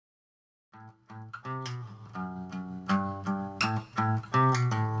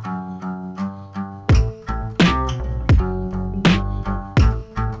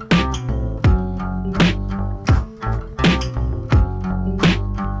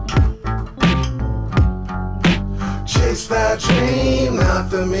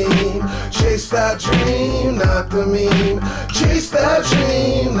the meme. Chase that dream, not the meme. Chase that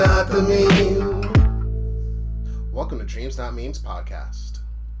dream, not the meme. Welcome to Dreams Not Memes podcast.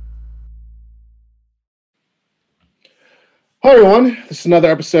 Hi everyone, this is another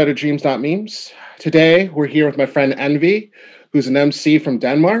episode of Dreams Not Memes. Today we're here with my friend Envy, who's an MC from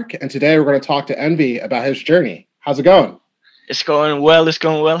Denmark, and today we're going to talk to Envy about his journey. How's it going? It's going well.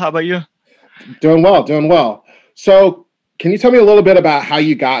 How about you? Doing well. So, can you tell me a little bit about how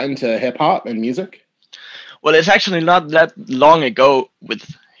you got into hip-hop and music? Well, it's actually not that long ago with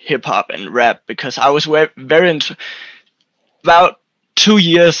hip-hop and rap, because I was very into... About 2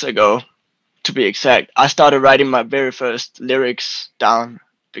 years ago, to be exact, I started writing my very first lyrics down,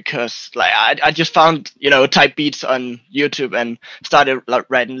 because I just found, type beats on YouTube and started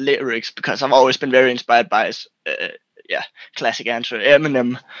writing lyrics, because I've always been very inspired by classic answer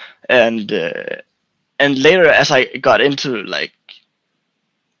Eminem, and later as I got into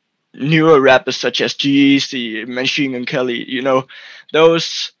newer rappers such as G-Eazy, Machine Gun Kelly,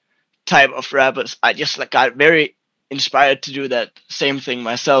 those type of rappers, I just got very inspired to do that same thing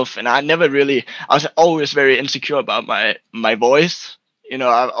myself. And I was always very insecure about my voice.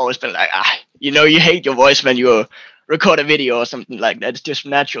 I've always been like, you hate your voice when you record a video or something like that. It's just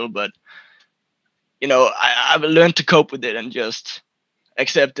natural, but I've learned to cope with it and just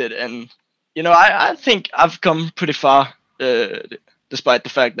accept it. And, I think I've come pretty far, despite the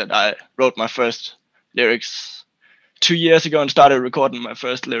fact that I wrote my first lyrics 2 years ago and started recording my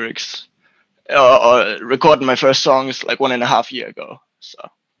first lyrics or recording my first songs 1.5 years ago. So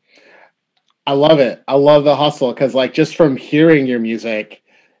I love it. I love the hustle, because just from hearing your music,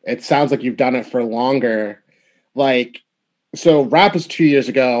 it sounds like you've done it for longer. So rap is 2 years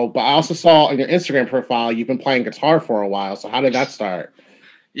ago, but I also saw on your Instagram profile you've been playing guitar for a while. So how did that start?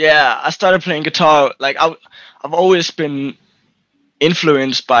 Yeah, I started playing guitar. I've always been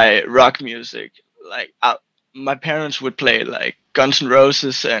influenced by rock music. My parents would play Guns N'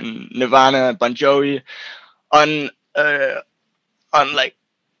 Roses and Nirvana, Bon Jovi on the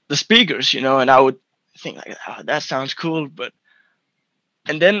speakers, and I would think that sounds cool,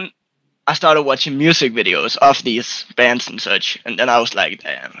 and then I started watching music videos of these bands and such, and then I was like,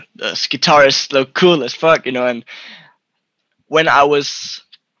 damn, those guitarists look cool as fuck, and when I was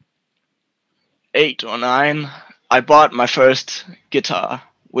 8 or 9, I bought my first guitar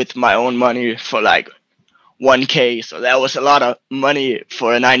with my own money for 1K, so that was a lot of money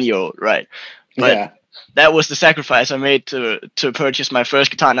for a 9-year-old, right? But yeah, that was the sacrifice I made to purchase my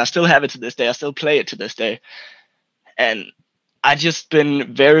first guitar, and I still have it to this day. I still play it to this day, and I just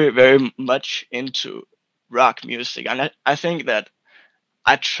been very, very much into rock music, and I think that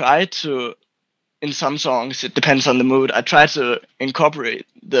I try to, in some songs, it depends on the mood, I try to incorporate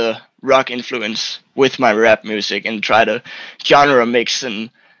the rock influence with my rap music and try to genre mix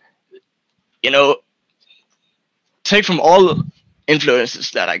and, take from all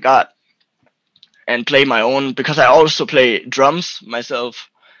influences that I got and play my own, because I also play drums myself.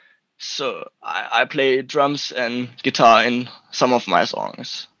 So I play drums and guitar in some of my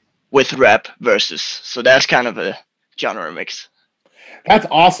songs with rap verses. So that's kind of a genre mix. That's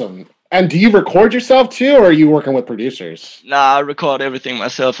awesome. And do you record yourself too, or are you working with producers? Nah, I record everything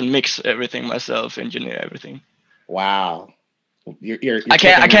myself and mix everything myself, engineer everything. Wow. You're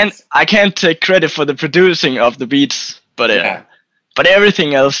I can't take credit for the producing of the beats, but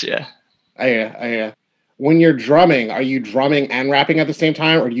everything else, yeah. I hear. When you're drumming, are you drumming and rapping at the same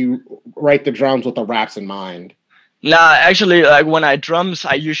time, or do you write the drums with the raps in mind? Nah, actually, when I drums,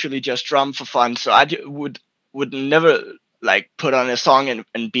 I usually just drum for fun. So I would never put on a song and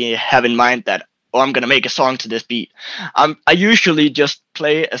have in mind that, I'm gonna make a song to this beat. I usually just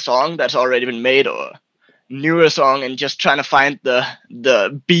play a song that's already been made or newer song and just trying to find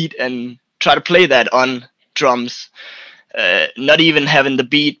the beat and try to play that on drums. Not even having the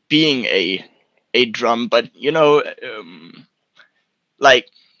beat being a drum, but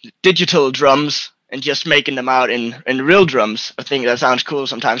digital drums and just making them out in real drums. I think that sounds cool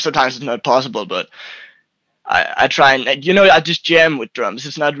sometimes. Sometimes it's not possible, but I try and I just jam with drums.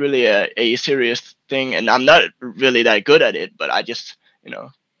 It's not really a serious thing, and I'm not really that good at it, but I just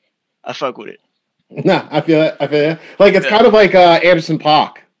I fuck with it. No, I feel it. It's kind of like Anderson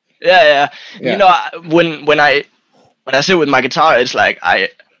 .Paak. Yeah. When I sit with my guitar, it's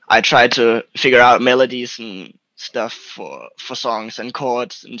I try to figure out melodies and stuff for songs and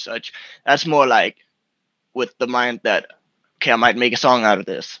chords and such. That's more with the mind that, okay, I might make a song out of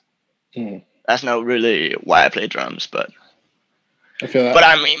this. That's not really why I play drums, but I feel that. But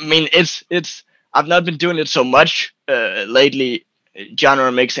I mean, it's I've not been doing it so much lately, genre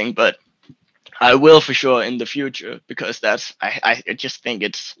mixing, but I will for sure in the future, because I just think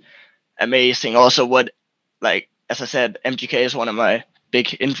it's amazing. Also, what, like, as I said, MGK is one of my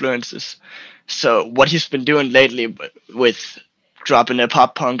big influences. So what he's been doing lately with dropping a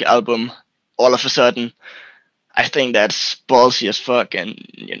pop punk album all of a sudden, I think that's ballsy as fuck, and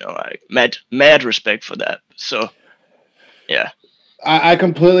I mad respect for that. So yeah, I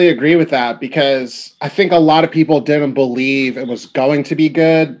completely agree with that, because I think a lot of people didn't believe it was going to be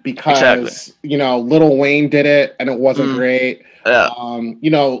good exactly. because, Lil Wayne did it and it wasn't Mm, great. yeah.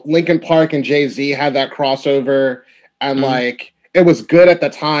 Linkin Park and Jay-Z had that crossover, and Mm, like it was good at the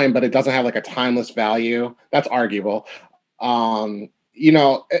time, but it doesn't have like a timeless value. That's arguable.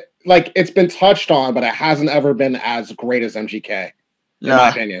 Like it's been touched on, but it hasn't ever been as great as MGK, in my nah.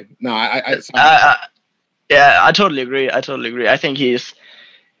 opinion. No, I Yeah, I totally agree. I totally agree. I think he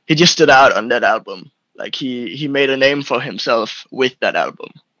just stood out on that album. Like he made a name for himself with that album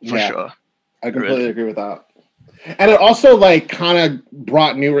for yeah, sure. I completely Really. agree with that. And it also like kind of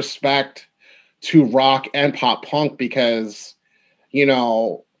brought new respect to rock and pop punk, because you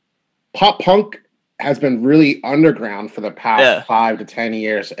know pop punk has been really underground for the past Yeah. 5 to 10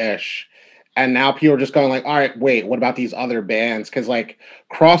 years ish, and now people are just going like, all right, wait, what about these other bands? Because like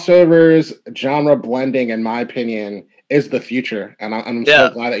crossovers, genre blending, in my opinion, is the future, and I'm so Yeah.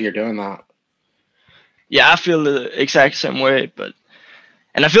 glad that you're doing that. Yeah, I feel the exact same way,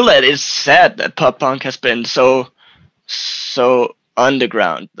 and I feel that it's sad that pop punk has been so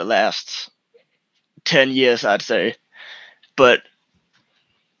underground the last 10 years, I'd say. But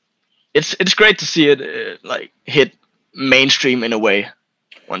it's great to see it like hit mainstream in a way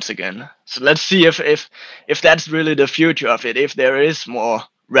once again. So let's see if that's really the future of it. If there is more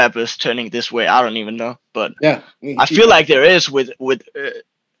rappers turning this way, I don't even know, but Yeah, I feel like there is with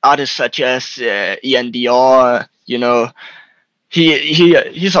artists such as Ian Dior.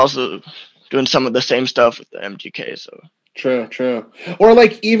 He's also doing some of the same stuff with the MGK. So true. Or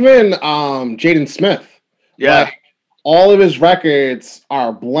like even Jaden Smith, like yeah, all of his records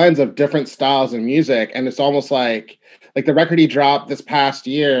are blends of different styles of music, and it's almost like the record he dropped this past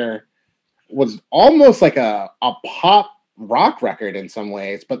year was almost like a pop rock record in some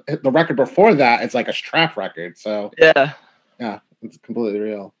ways, but the record before that it's like a strap record. So yeah. yeah, it's completely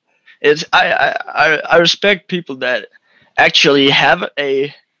real. It's I respect people that actually have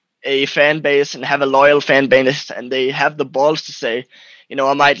a fan base and have a loyal fan base, and they have the balls to say,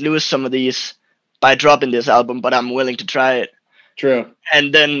 I might lose some of these by dropping this album, but I'm willing to try it. True.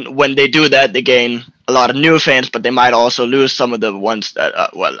 And then when they do that, they gain a lot of new fans, but they might also lose some of the ones that are,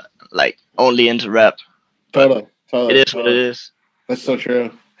 well, like only into rap. But it is what it Totally. is. That's so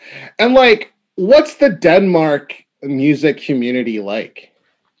true. And like, what's the Denmark music community like?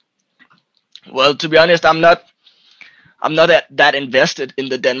 Well, to be honest, I'm not that invested in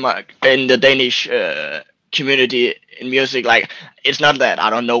the Danish community in music. Like, it's not that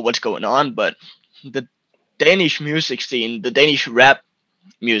I don't know what's going on, but the Danish music scene, the Danish rap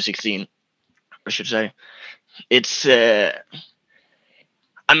music scene, I should say, it's I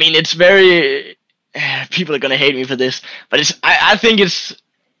mean, it's very people are gonna hate me for this, but I think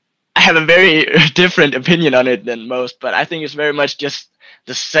I have a very different opinion on it than most, but I think it's very much just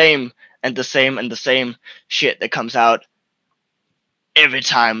the same and the same and the same shit that comes out every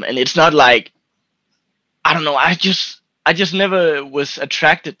time, and it's not like, I don't know. I just never was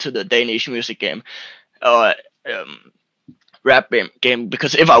attracted to the Danish music game or um, rap game,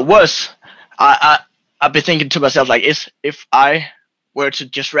 because if I was, I'd be thinking to myself like, is if I were to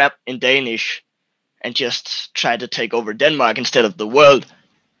just rap in Danish and just try to take over Denmark instead of the world,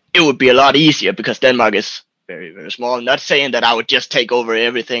 it would be a lot easier because Denmark is very very small. I'm not saying that I would just take over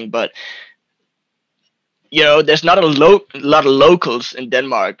everything, but there's not lot of locals in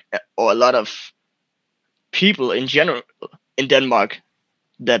Denmark, or a lot of people in general in Denmark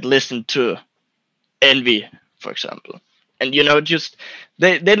that listen to Envy, for example. And just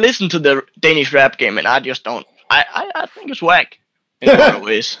they listen to the Danish rap game, and I just don't. I think it's whack in a lot of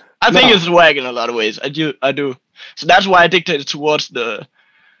ways. I think No, it's whack in a lot of ways. I do. So that's why I dictated towards the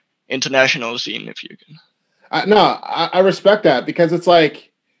international scene, if you can. I respect that, because it's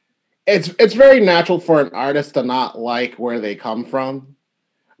like it's very natural for an artist to not like where they come from.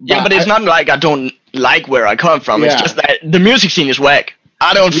 Yeah, But but it's not like I don't like where I come from. It's just yeah, that the music scene is whack.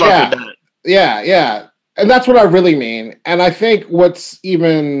 I don't fuck with yeah, that. yeah. And that's what I really mean. And I think what's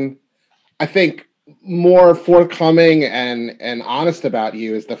even, I think, more forthcoming and honest about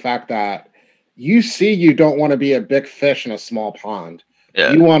you is the fact that you don't want to be a big fish in a small pond.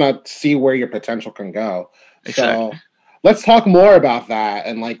 Yeah, You want to see where your potential can go. So exactly. let's talk more about that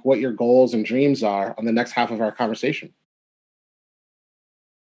and like what your goals and dreams are on the next half of our conversation.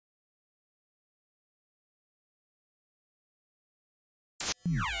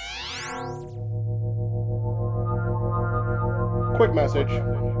 Quick message.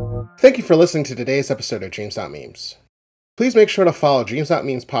 Thank you for listening to today's episode of Dreams Not Memes. Please make sure to follow Dreams Not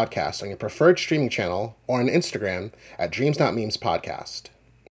Memes Podcast on your preferred streaming channel or on Instagram at Dreams Not Memes Podcast.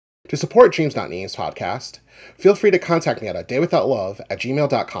 To support Dreams Not Memes Podcast, feel free to contact me at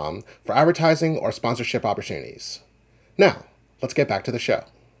adaywithoutlove@gmail.com for advertising or sponsorship opportunities. Now, let's get back to the show.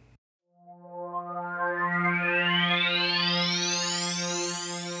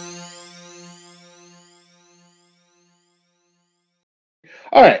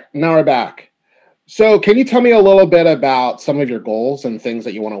 All right, now we're back. So can you tell me a little bit about some of your goals and things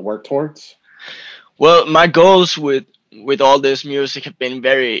that you want to work towards? Well, my goals with all this music have been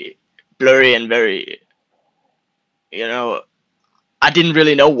very blurry and very, I didn't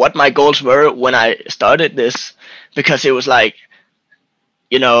really know what my goals were when I started this, because it was like,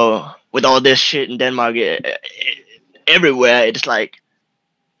 with all this shit in Denmark, everywhere, it's like,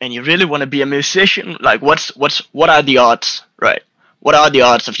 and you really want to be a musician? Like, what are the odds, right? What are the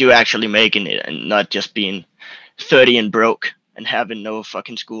odds of you actually making it and not just being 30 and broke and having no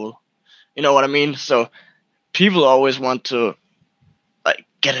fucking school? You know what I mean? So people always want to like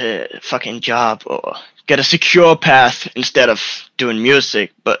get a fucking job or get a secure path instead of doing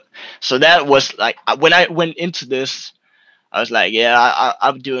music. But so that was like, when I went into this, I was like, yeah,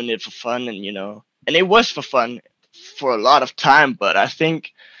 I'm doing it for fun, and it was for fun for a lot of time. But I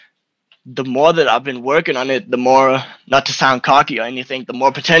think the more that I've been working on it, the more, not to sound cocky or anything, the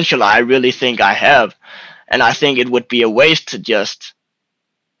more potential I really think I have. And I think it would be a waste to just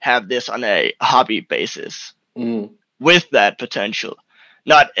have this on a hobby basis with that potential.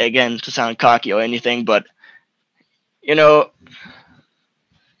 Not, again, to sound cocky or anything, but, it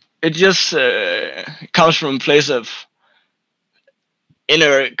just comes from a place of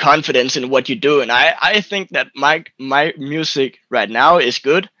inner confidence in what you do. And I think that my music right now is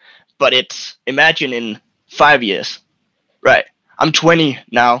good, but it's, imagine in 5 years, right? I'm 20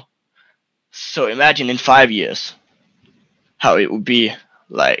 now, so imagine in 5 years how it would be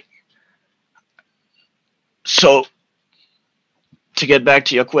like. So to get back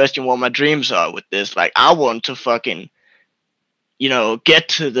to your question, what my dreams are with this, like, I want to fucking, get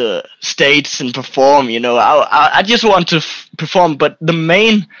to the States and perform, I just want to perform. But the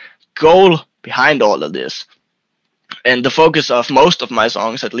main goal behind all of this, and the focus of most of my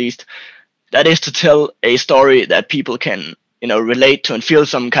songs at least, that is to tell a story that people can, relate to and feel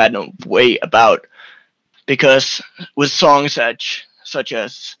some kind of way about. Because with songs such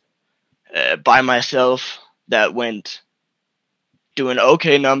as By Myself, that went doing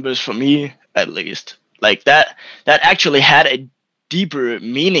okay numbers for me, at least, like that actually had a deeper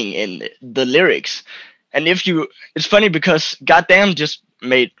meaning in the lyrics. And it's funny because Goddamn just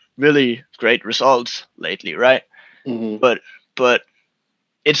made really great results lately, right? Mm-hmm. But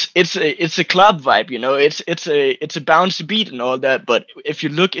it's a club vibe, it's a bouncy beat and all that. But if you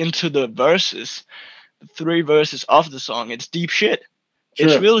look into the verses, the 3 verses of the song, it's deep shit. Sure.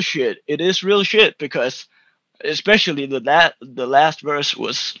 It's real shit. It is real shit, because especially the last verse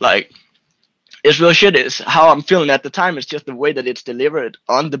was like, it's real shit. Is how I'm feeling at the time. It's just the way that it's delivered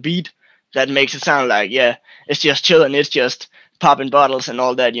on the beat that makes it sound like, yeah, it's just chilling, it's just popping bottles and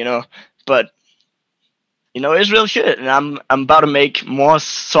all that, But it's real shit, and I'm about to make more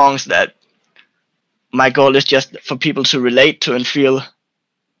songs that my goal is just for people to relate to and feel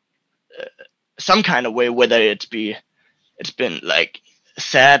some kind of way, whether it's been like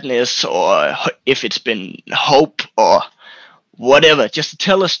sadness, or if it's been hope or whatever. Just to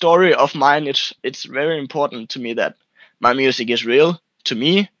tell a story of mine. It's very important to me that my music is real to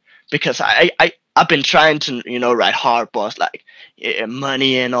me, because I've been trying to write hard boss, like, yeah,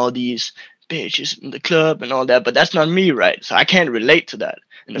 money and all these bitches in the club and all that, but that's not me, right? So I can't relate to that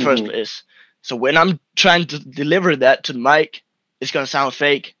in the first place. So when I'm trying to deliver that to the mic, it's gonna sound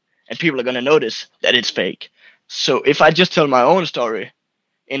fake, and people are gonna notice that it's fake. So if I just tell my own story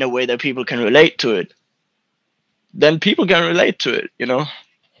in a way that people can relate to it, then people can relate to it,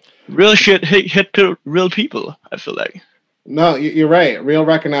 Real shit hit to real people, I feel like. No, you're right. Real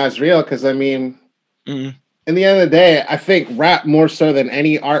recognize real, because I mean, in the end of the day, I think rap, more so than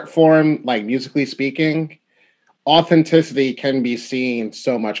any art form, like musically speaking, authenticity can be seen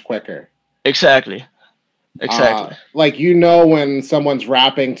so much quicker. Exactly. Like, when someone's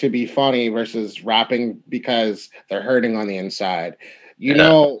rapping to be funny versus rapping because they're hurting on the inside.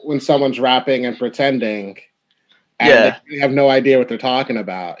 When someone's rapping and pretending, and they have no idea what they're talking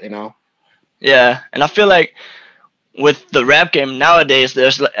about, Yeah, and I feel like with the rap game nowadays,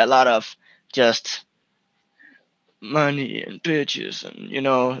 there's a lot of just money and bitches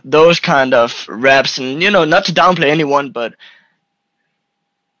and those kind of raps, and not to downplay anyone, but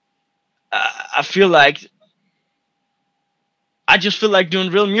I feel like I just feel like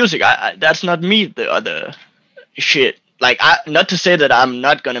doing real music. That's not me. The other shit. Like, not to say that I'm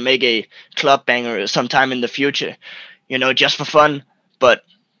not gonna make a club banger sometime in the future, just for fun. But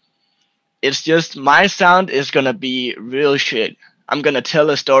it's just my sound is gonna be real shit. I'm gonna tell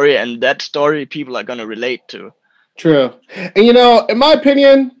a story, and that story people are gonna relate to. True. And in my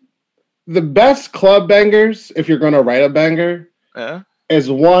opinion, the best club bangers, if you're going to write a banger, Yeah. is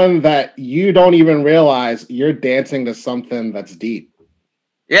one that you don't even realize you're dancing to something that's deep.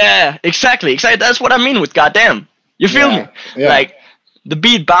 Yeah, exactly. That's what I mean with goddamn. You feel me? Yeah. Like, the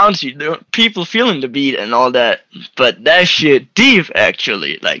beat bouncy, the people feeling the beat and all that, but that shit deep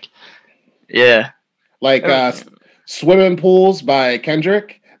actually. Like, yeah. Like Swimming Pools by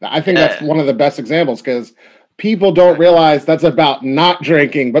Kendrick. I think that's one of the best examples because people don't realize that's about not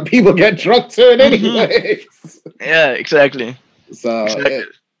drinking, but people get drunk to it anyways. Yeah, exactly. So,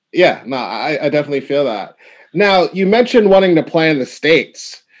 I definitely feel that. Now, you mentioned wanting to play in the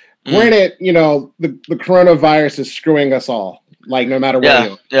States. Granted, the coronavirus is screwing us all, like no matter where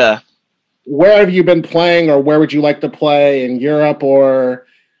you are. Yeah. Where have you been playing, or where would you like to play in Europe or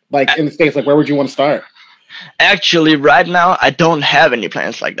like in the States? Like, where would you want to start? Actually, right now, I don't have any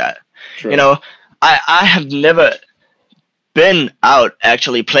plans like that. True. I have never been out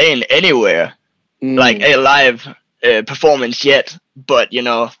actually playing anywhere, like a live performance yet. But,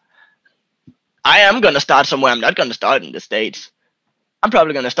 I am going to start somewhere. I'm not going to start in the States. I'm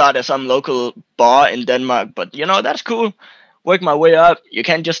probably going to start at some local bar in Denmark, but, that's cool. Work my way up. You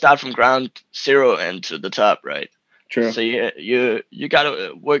can't just start from ground zero and to the top, right? True. So you got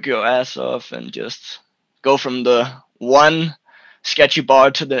to work your ass off and just go from the one sketchy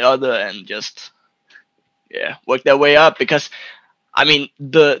bar to the other and just work their way up, because I mean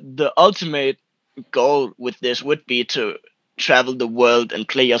the ultimate goal with this would be to travel the world and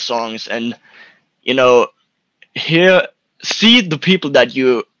play your songs and see the people that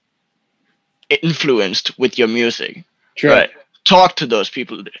you influenced with your music. True. Right? Talk to those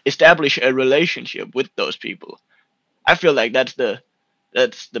people, establish a relationship with those people. I feel like that's the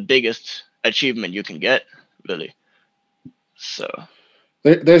biggest achievement you can get, really. So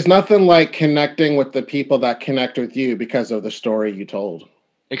there's nothing like connecting with the people that connect with you because of the story you told.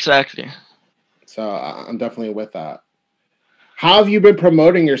 Exactly. So I'm definitely with that. How have you been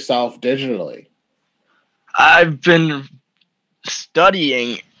promoting yourself digitally? I've been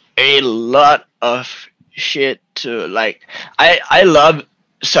studying a lot of shit to like. I love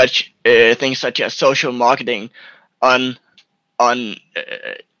such things such as social marketing on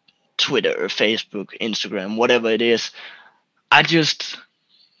Twitter, Facebook, Instagram, whatever it is. I just,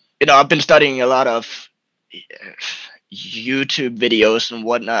 I've been studying a lot of YouTube videos and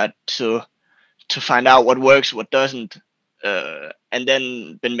whatnot to find out what works, what doesn't, and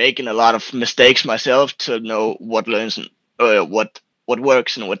then been making a lot of mistakes myself to know what learns and what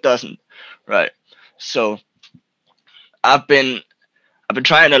works and what doesn't, right? So I've been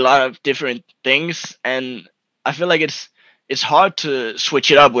trying a lot of different things, and I feel like it's hard to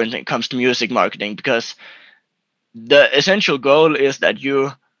switch it up when it comes to music marketing, because the essential goal is that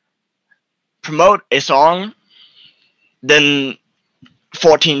you promote a song, then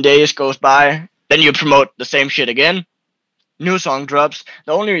 14 days goes by, then you promote the same shit again, new song drops.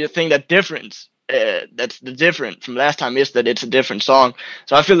 The only thing that's the different from last time is that it's a different song.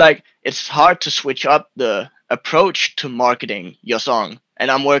 So I feel like it's hard to switch up the approach to marketing your song,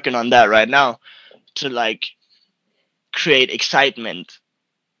 and I'm working on that right now to like create excitement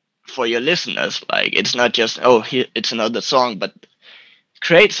for your listeners. Like, it's not just it's another song, but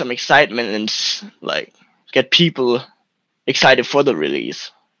create some excitement and like get people excited for the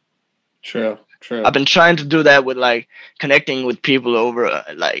release. True. I've been trying to do that with like connecting with people over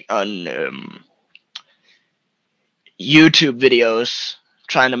like on YouTube videos,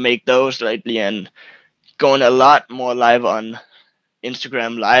 trying to make those lately, and going a lot more live on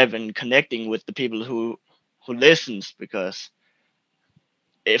Instagram Live and connecting with the people who listens, because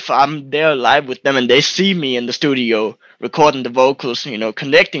if I'm there live with them and they see me in the studio recording the vocals,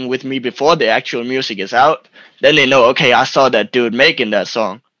 connecting with me before the actual music is out, then they know, okay, I saw that dude making that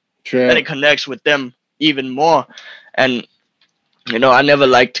song. True. Then it connects with them even more. And I never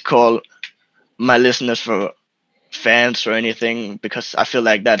like to call my listeners for fans or anything, because I feel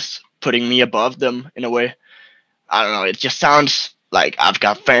like that's putting me above them in a way. I don't know, it just sounds like I've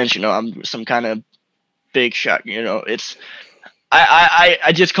got fans, I'm some kind of big shot, it's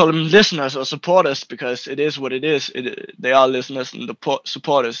I just call them listeners or supporters, because it is what it is. They are listeners and the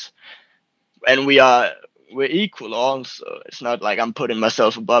supporters, and we're equal also. It's not like I'm putting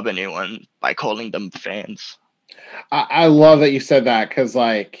myself above anyone by calling them fans. I love that you said that, because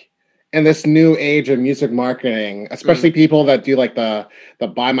like in this new age of music marketing, especially people that do like the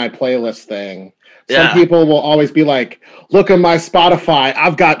buy my playlist thing. Some people will always be like, look at my Spotify,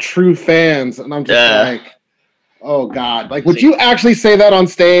 I've got true fans. And I'm just like, oh God. Like, would you actually say that on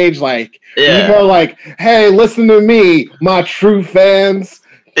stage? Like, you go like, hey, listen to me, my true fans.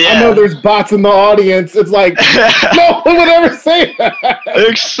 I know there's bots in the audience. It's like, no one would ever say that.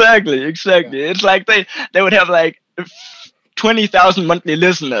 Exactly. It's like they would have like 20,000 monthly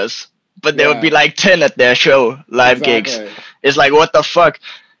listeners, but there would be like 10 at their show, live gigs. It's like, what the fuck?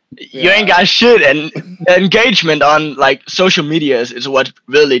 You ain't got shit. And engagement on like social media is what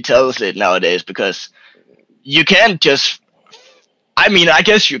really tells it nowadays, because you can't just, I mean, I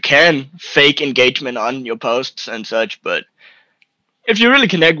guess you can fake engagement on your posts and such, but if you really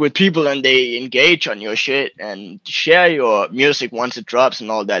connect with people and they engage on your shit and share your music once it drops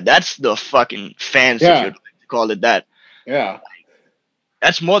and all that, that's the fucking fans, if you'd call it that. Yeah.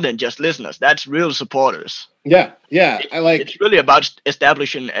 That's more than just listeners. That's real supporters. Yeah. It's really about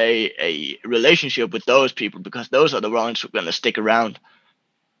establishing a relationship with those people, because those are the ones who are gonna stick around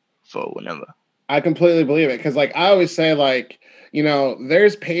for whenever. I completely believe it, because like I always say, like, you know,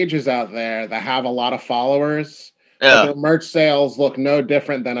 there's pages out there that have a lot of followers. But their merch sales look no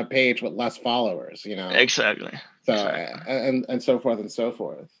different than a page with less followers, you know? Exactly. So, and so forth and so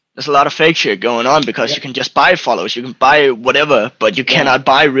forth. There's a lot of fake shit going on, because you can just buy followers, you can buy whatever, but you cannot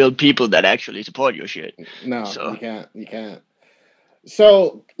buy real people that actually support your shit. No, so. You can't.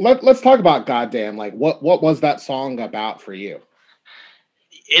 So let's talk about Goddamn. Like, what was that song about for you?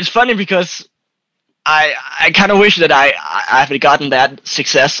 It's funny because I kind of wish that I had gotten that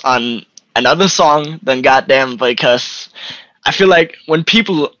success on another song than Goddamn, because I feel like when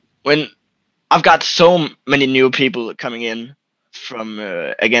I've got so many new people coming in from,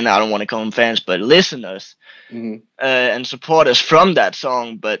 again, I don't want to call them fans, but listeners and supporters from that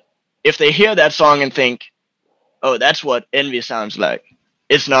song. But if they hear that song and think, oh, that's what Envy sounds like,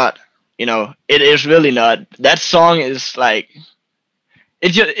 it's not, you know, it is really not. That song is like,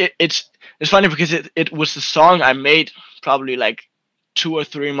 it's funny because it was the song I made probably like 2 or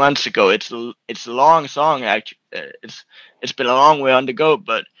 3 months ago. It's a long song, actually. It's been a long way on the go,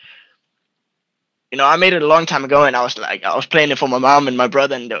 but you know, I made it a long time ago, and I was playing it for my mom and my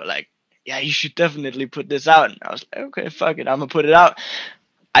brother, and they were like, yeah, you should definitely put this out. And I was like, okay, fuck it, I'm gonna put it out.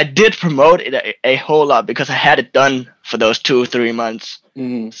 I did promote it a whole lot because I had it done for those 2 or 3 months.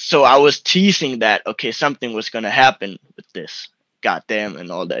 So I was teasing that, okay, something was gonna happen with this, Goddamn,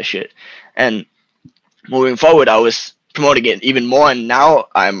 and all that shit. And moving forward, I was promoting it even more, and now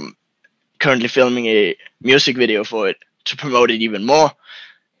I'm currently filming a music video for it to promote it even more.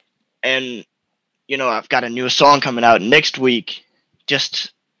 And you know, I've got a new song coming out next week,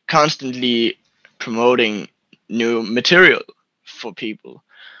 just constantly promoting new material for people.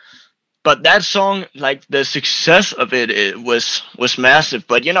 But that song, like, the success of it was massive.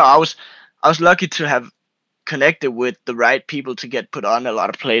 But you know, I was lucky to have connected with the right people to get put on a lot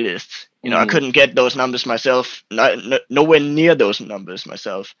of playlists. You know, I couldn't get those numbers myself, nowhere near those numbers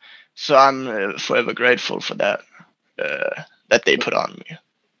myself. So I'm forever grateful for that, that they put on me.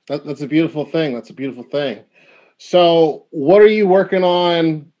 That's a beautiful thing. That's a beautiful thing. So what are you working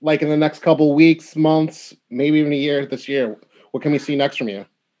on, like, in the next couple weeks, months, maybe even a year this year? What can we see next from you?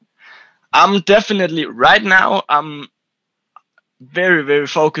 I'm definitely, right now, I'm very, very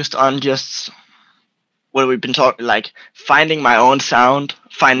focused on just what we've been talking, like finding my own sound,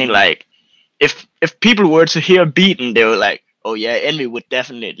 finding like, if people were to hear beat and they were like, oh yeah, Envy would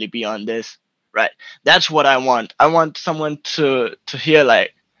definitely be on this, right? That's what I want. I want someone to hear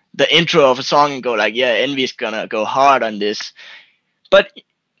like the intro of a song and go like, yeah, Envy's gonna go hard on this. But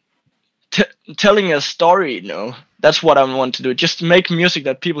telling a story, you know, that's what I want to do. Just make music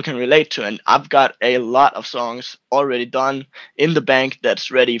that people can relate to. And I've got a lot of songs already done in the bank that's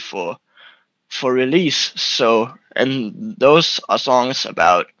ready for release. So, and those are songs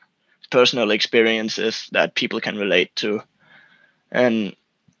about personal experiences that people can relate to. And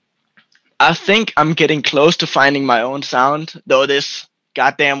I think I'm getting close to finding my own sound, though this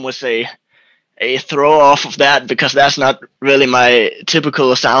Goddamn was a throw off of that, because that's not really my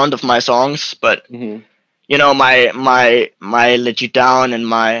typical sound of my songs. But you know, my Let You Down and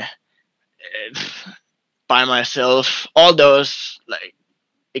my By Myself, all those, like,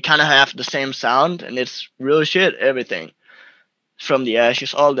 it kind of have the same sound, and it's real shit, everything from the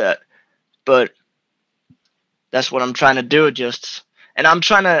ashes, all that. But that's what I'm trying to do, and I'm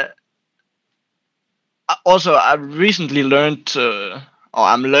trying to also, I recently learned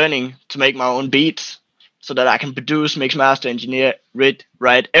I'm learning to make my own beats so that I can produce, mix, master, engineer,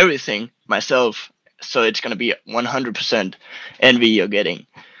 write everything myself. So it's going to be 100% Envy you're getting.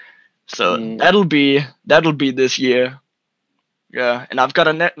 So that'll be this year. Yeah, and I've got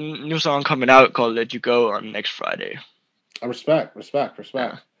a new song coming out called "Let You Go" on next Friday. Respect.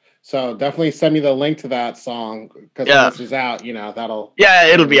 Yeah. So definitely send me the link to that song because when this is out, that'll. Yeah,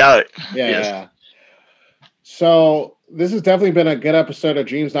 it'll be out. Yeah. Yes. Yeah. So this has definitely been a good episode of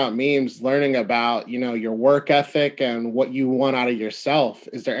Dreams Not Memes, learning about, your work ethic and what you want out of yourself.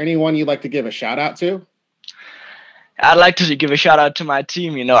 Is there anyone you'd like to give a shout out to? I'd like to give a shout out to my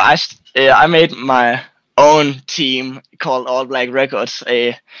team. I made my own team called All Black Records.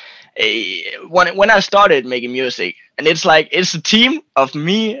 When I started making music, and it's a team of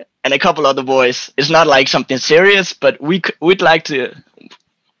me and a couple other boys. It's not like something serious, but we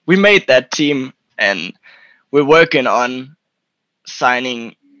made that team, and we're working on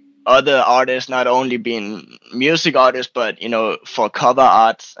signing other artists, not only being music artists, but for cover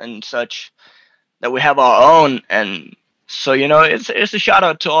arts and such, that we have our own. And so it's a shout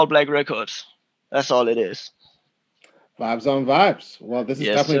out to All Black Records. That's all it is. Vibes on vibes. Well, this has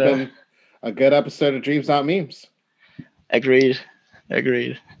definitely been a good episode of Dreams Not Memes. Agreed.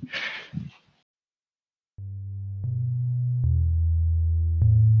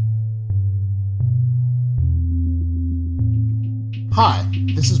 Hi,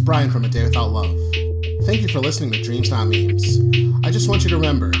 this is Brian from A Day Without Love. Thank you for listening to Dreams Not Memes. I just want you to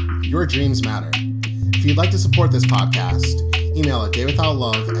remember, your dreams matter. If you'd like to support this podcast, email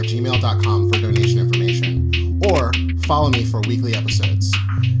adaywithoutlove@gmail.com for donation information, or follow me for weekly episodes.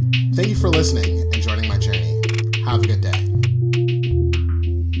 Thank you for listening and joining my journey. Have a good day.